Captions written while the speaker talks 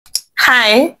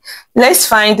Hi, let's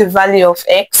find the value of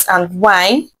x and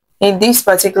y in this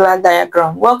particular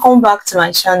diagram. Welcome back to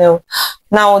my channel.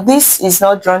 Now this is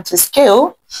not drawn to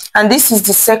scale, and this is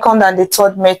the second and the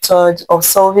third method of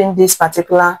solving this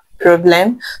particular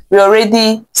problem.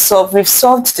 We've solved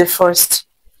the first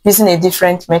using a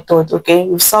different method. Okay,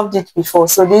 we've solved it before,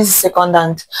 so this is second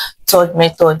and third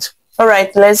method. All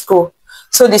right, let's go.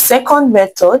 So the second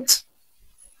method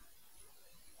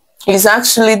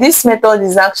this method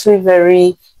is actually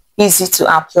very easy to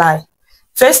apply.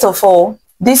 First of all,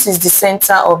 this is the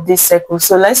center of this circle,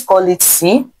 so let's call it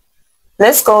C.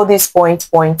 Let's call this point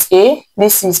A,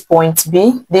 this is point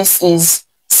B, this is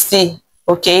C.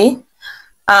 Okay,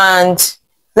 and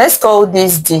let's call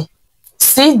this D.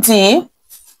 CD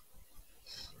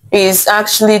is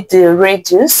actually the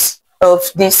radius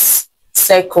of this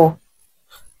circle.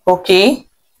 Okay,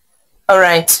 all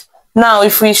right, now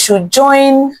if we should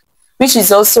join, which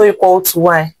is also equal to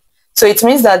y, so it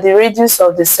means that the radius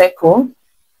of the circle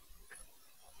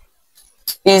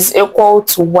is equal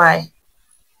to y,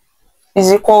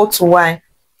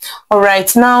 all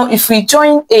right, now if we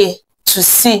join A to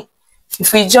C,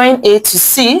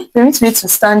 permit me to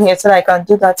stand here so that I can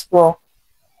do that well.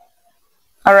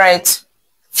 All right,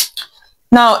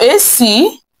 now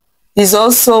AC is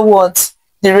also what?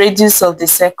 The radius of the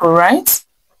circle, right?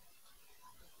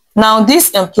 Now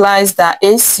this implies that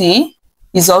AC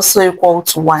is also equal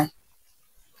to y.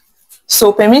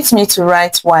 So permit me to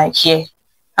write y here.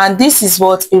 And this is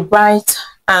what? A right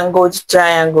angled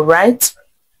triangle, right?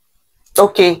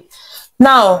 Okay.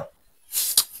 Now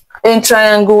in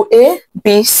triangle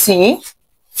ABC,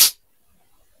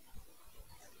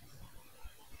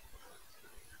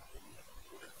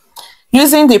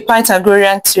 using the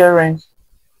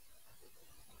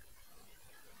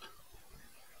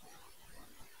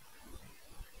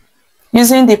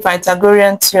Pythagorean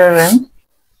theorem,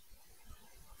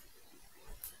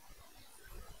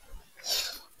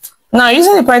 now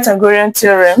using the Pythagorean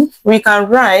theorem, we can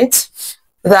write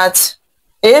that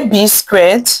AB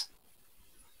squared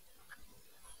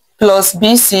plus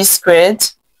BC squared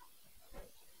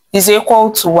is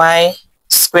equal to y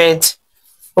squared.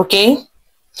 Okay,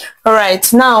 all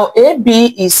right, now AB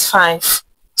is 5,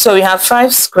 so we have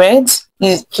 5 squared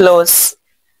is plus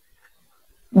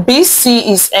BC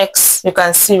is x, you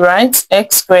can see, right?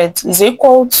 X squared is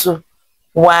equal to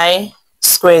y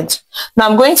squared. Now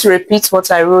I'm going to repeat what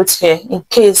I wrote here in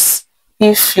case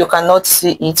if you cannot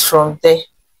see it from there.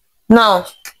 Now,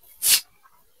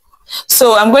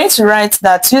 so I'm going to write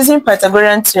that using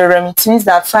Pythagorean theorem, it means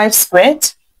that 5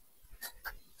 squared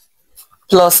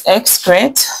plus x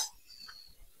squared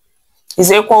is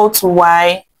equal to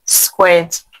y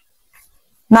squared.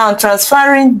 Now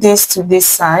transferring this to this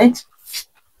side,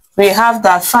 we have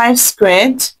that 5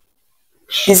 squared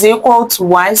is equal to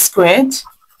y squared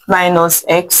minus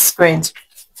x squared.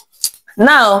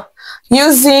 Now,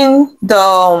 using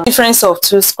the difference of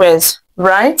two squares,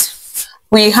 right,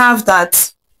 we have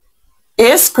that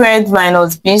a squared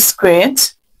minus b squared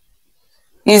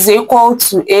is equal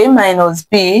to a minus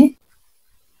b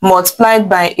multiplied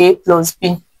by a plus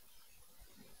b.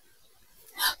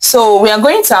 So we are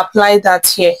going to apply that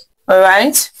here, all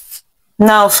right?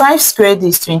 Now 5 squared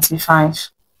is 25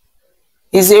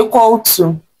 is equal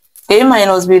to a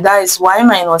minus b, that is y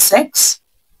minus x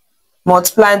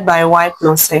multiplied by y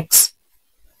plus x.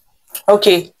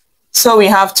 Okay, so we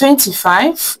have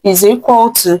 25 is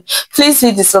equal to, please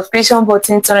hit the subscription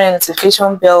button, turn on the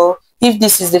notification bell. If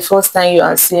this is the first time you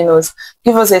are seeing us,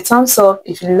 give us a thumbs up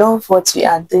if you love what we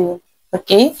are doing.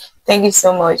 Okay, thank you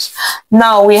so much.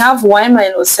 Now we have y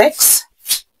minus x,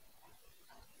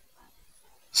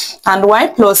 and y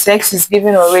plus x is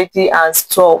given already as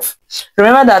 12.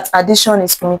 Remember that addition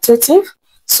is commutative,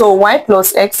 so y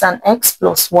plus x and x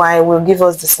plus y will give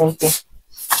us the same thing.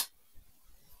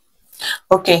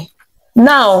 Okay,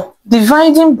 now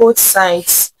dividing both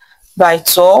sides by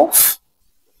 12,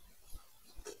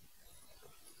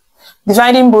 we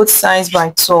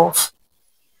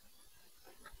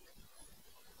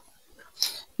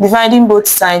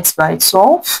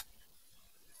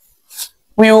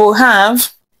will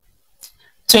have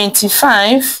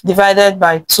 25 divided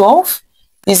by 12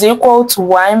 is equal to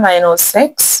y minus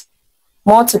x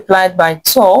multiplied by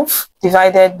 12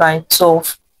 divided by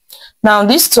 12. Now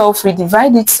this 12, we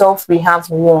divide itself, we have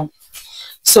 1.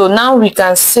 So now we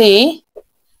can say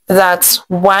that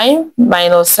y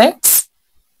minus x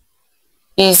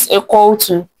is equal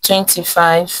to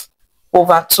 25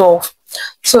 over 12.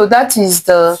 So that is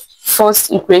the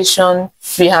first equation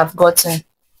we have gotten.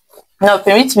 Now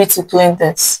permit me to clean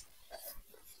this.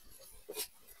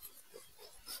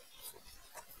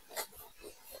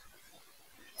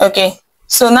 Okay,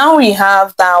 So now we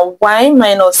have that y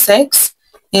minus x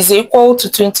is equal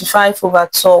to 25 over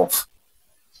 12.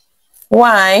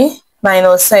 Y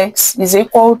minus x is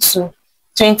equal to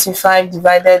 25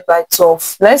 divided by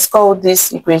 12. Let's call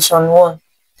this equation 1.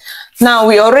 Now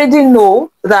we already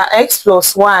know that x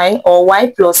plus y or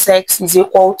y plus x is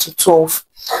equal to 12.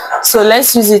 So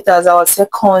let's use it as our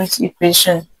second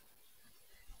equation.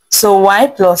 So y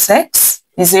plus x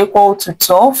is equal to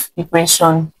 12,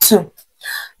 equation 2.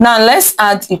 Now let's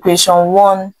add equation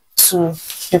 1 to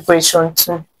equation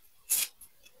 2.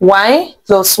 Y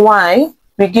plus y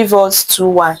will give us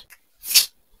 2y.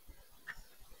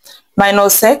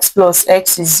 Minus x plus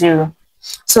x is 0.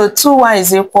 So 2y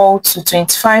is equal to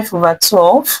 25 over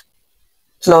 12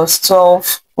 plus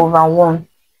 12 over 1.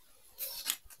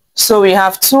 So we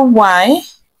have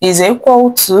 2y is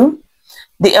equal to,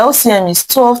 the LCM is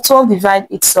 12. 12 divide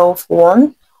itself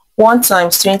 1. 1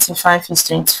 times 25 is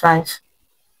 25.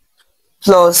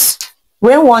 Plus,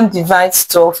 when 1 divides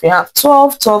 12, we have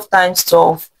 12. 12 times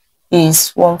 12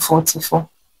 is 144.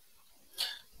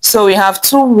 So we have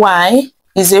 2y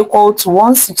is equal to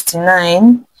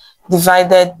 169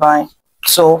 divided by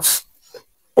 12.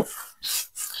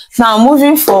 Now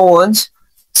moving forward,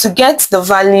 to get the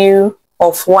value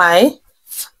of y,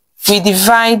 we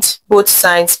divide both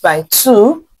sides by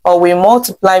 2, or we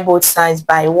multiply both sides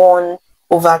by 1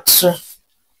 over 2.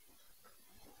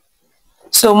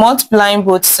 So multiplying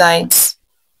both sides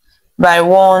by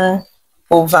 1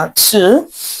 over 2,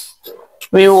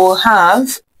 we will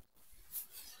have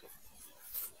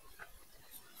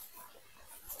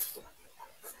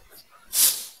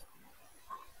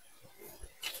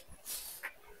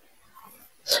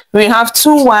we have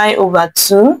 2y over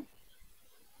 2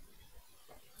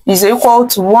 is equal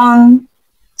to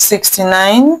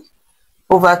 169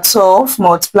 over 12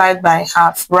 multiplied by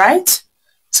half, right?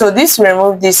 So this, we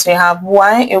remove this, we have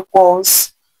y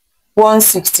equals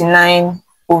 169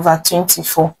 over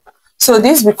 24. So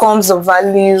this becomes the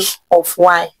value of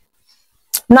y.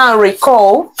 Now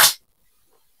recall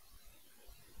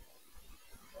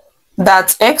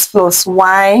that x plus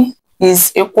y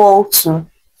is equal to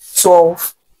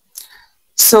 12.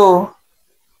 So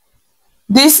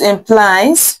this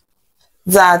implies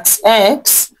that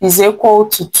x is equal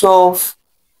to 12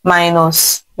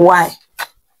 minus y,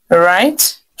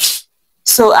 right?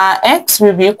 So our x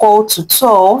will be equal to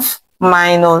 12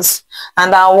 minus,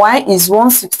 and our y is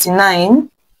 169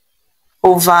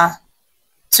 over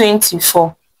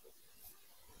 24.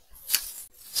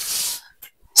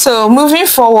 So moving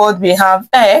forward, we have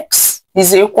x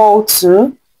is equal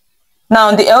to,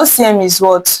 now the LCM is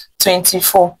what?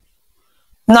 24.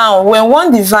 Now when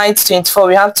 1 divides 24,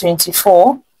 we have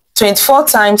 24. 24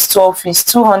 times 12 is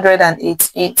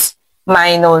 288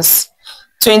 minus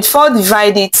 24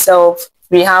 divided itself,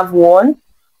 we have 1.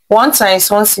 1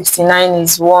 times 169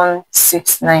 is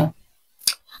 169.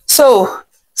 So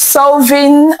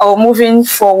solving or moving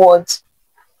forward,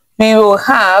 we will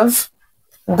have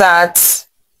that,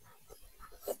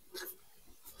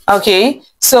 okay,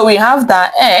 so we have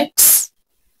that x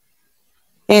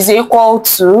is equal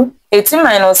to 18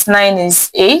 minus 9 is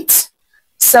 8,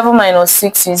 7 minus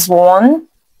 6 is 1,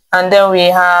 and then we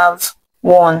have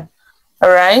 1. All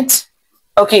right.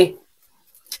 Okay.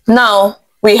 Now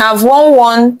we have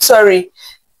 18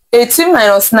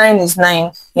 minus 9 is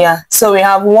 9. Yeah. So we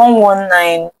have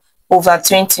 119 over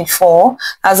 24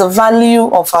 as a value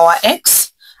of our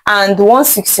x, and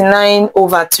 169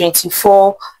 over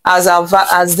 24 as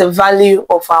the value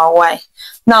of our y.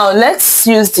 Now let's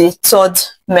use the third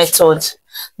method.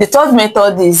 The third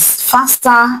method is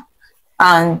faster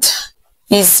and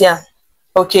easier.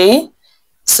 Okay.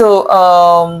 So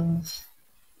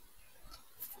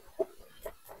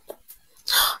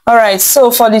all right, so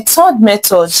for the third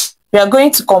method, we are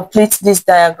going to complete this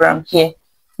diagram here.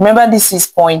 Remember, this is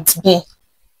point B.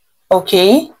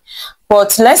 Okay,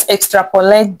 but let's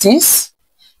extrapolate this.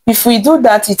 If we do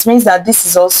that, it means that this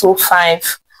is also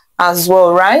 5 as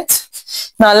well, right?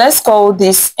 Now let's call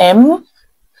this M.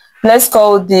 Let's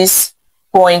call this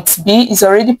point B. It's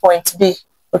already point B.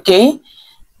 Okay,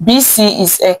 BC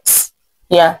is X.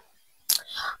 Yeah.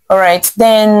 All right,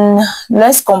 then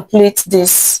let's complete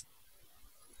this.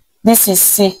 This is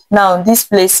C. Now this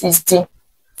place is D.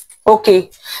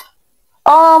 Okay.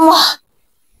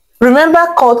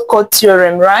 Remember chord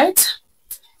theorem, right?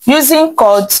 Using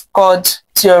chord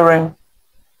theorem.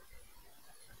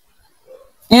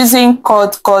 Using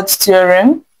chord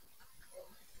theorem.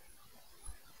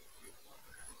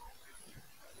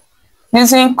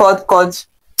 Using chord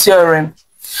theorem.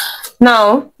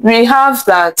 Now we have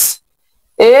that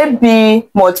AB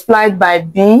multiplied by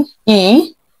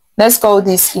BE. Let's call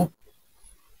this E.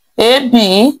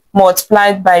 AB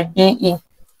multiplied by BE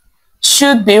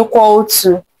should be equal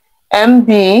to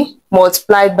MB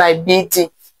multiplied by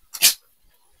BD.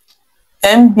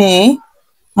 MB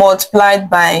multiplied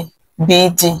by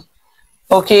BD.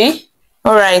 Okay,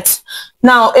 all right.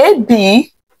 Now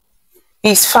AB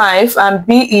is 5 and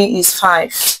BE is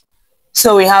 5.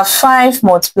 So we have 5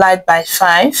 multiplied by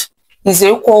 5 is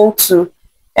equal to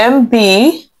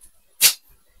MB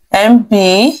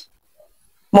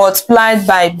multiplied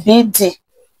by BD.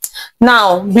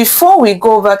 Now, before we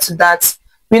go over to that,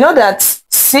 we know that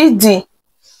CD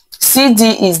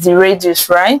is the radius,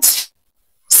 right?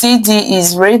 CD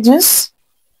is radius,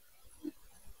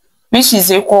 which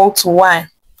is equal to Y.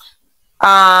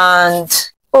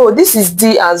 And, oh, this is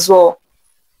D as well.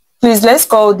 Please, let's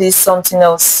call this something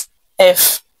else,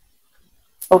 F.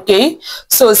 Okay,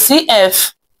 so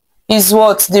CF is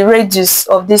what? The radius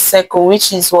of this circle,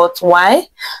 which is what? Y.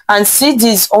 And CD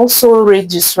is also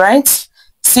radius, right?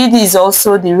 CD is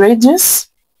also the radius.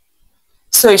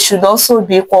 So it should also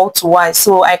be equal to Y.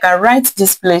 So I can write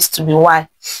this place to be Y.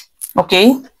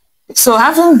 Okay, so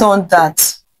having done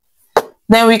that,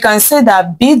 then we can say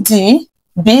that BD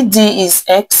is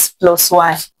X plus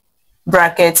Y,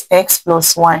 bracket X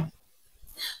plus Y.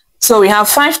 So we have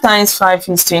 5 times 5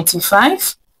 is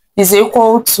 25, is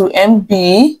equal to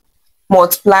MB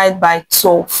multiplied by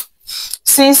 12.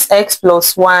 Since X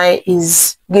plus Y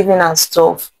is giving us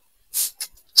 12.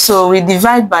 So we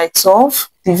divide by 12,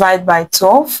 divide by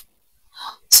 12.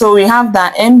 So we have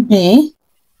that MB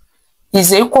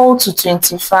is equal to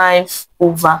 25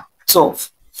 over 12.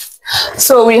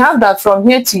 So we have that from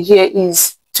here to here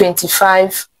is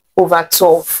 25 over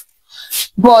 12.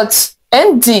 But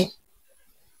MD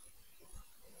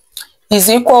is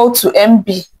equal to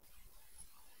MB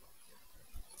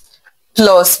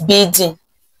plus BD.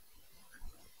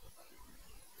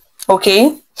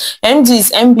 Okay, MD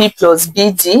is MB plus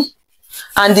BD,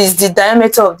 and is the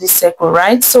diameter of this circle,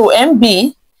 right? So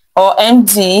MB or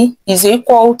MD is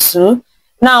equal to,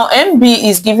 now MB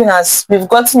is giving us, we've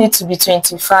gotten it to be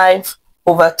 25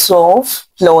 over 12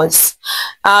 plus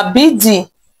BD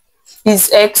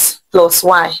is X plus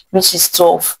Y, which is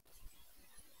 12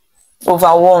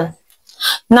 over 1.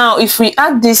 Now if we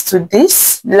add this to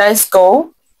this, let's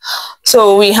go.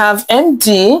 So we have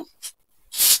MD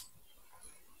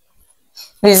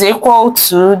is equal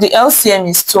to, the LCM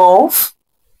is 12.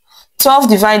 12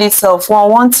 divided itself,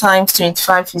 1 times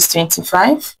 25 is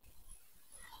 25.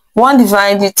 1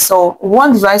 divides 12,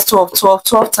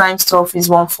 12 times 12 is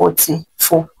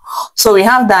 144. So we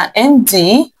have that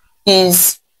MD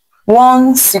is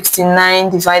 169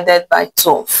 divided by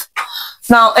 12.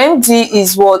 Now MD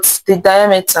is what? The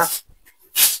diameter.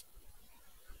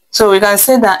 So we can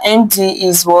say that MD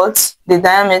is what? The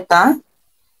diameter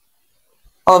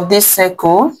of this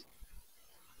circle.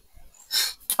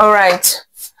 All right.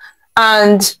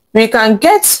 And we can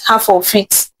get half of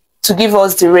it to give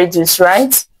us the radius,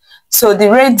 right? So the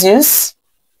radius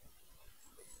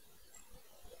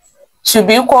should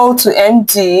be equal to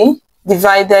MD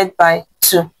divided by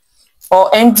 2, or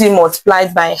MD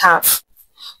multiplied by half.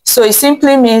 So it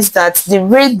simply means that the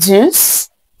radius,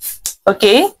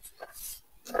 okay?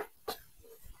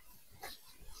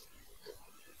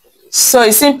 So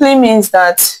it simply means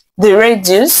that the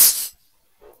radius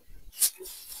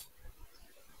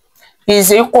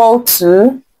is equal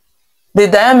to the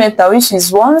diameter, which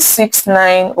is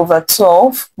 169 over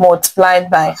 12 multiplied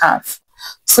by half.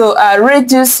 So our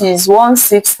radius is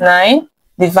 169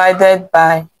 divided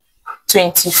by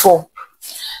 24.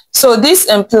 So this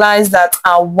implies that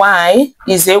our Y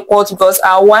is equal to, because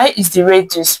our Y is the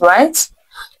radius, right?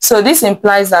 So this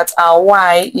implies that our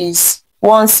Y is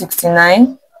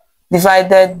 169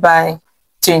 divided by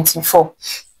 24.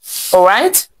 All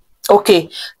right? Okay.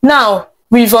 Now,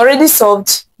 we've already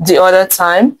solved the other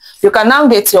time. You can now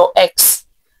get your X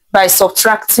by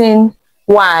subtracting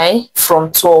Y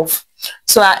from 12.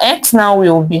 So our X now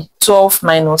will be 12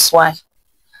 minus Y.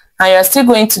 And you're still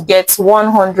going to get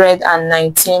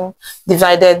 119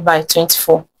 divided by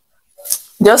 24.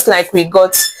 Just like we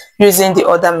got using the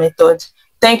other method.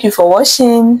 Thank you for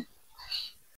watching.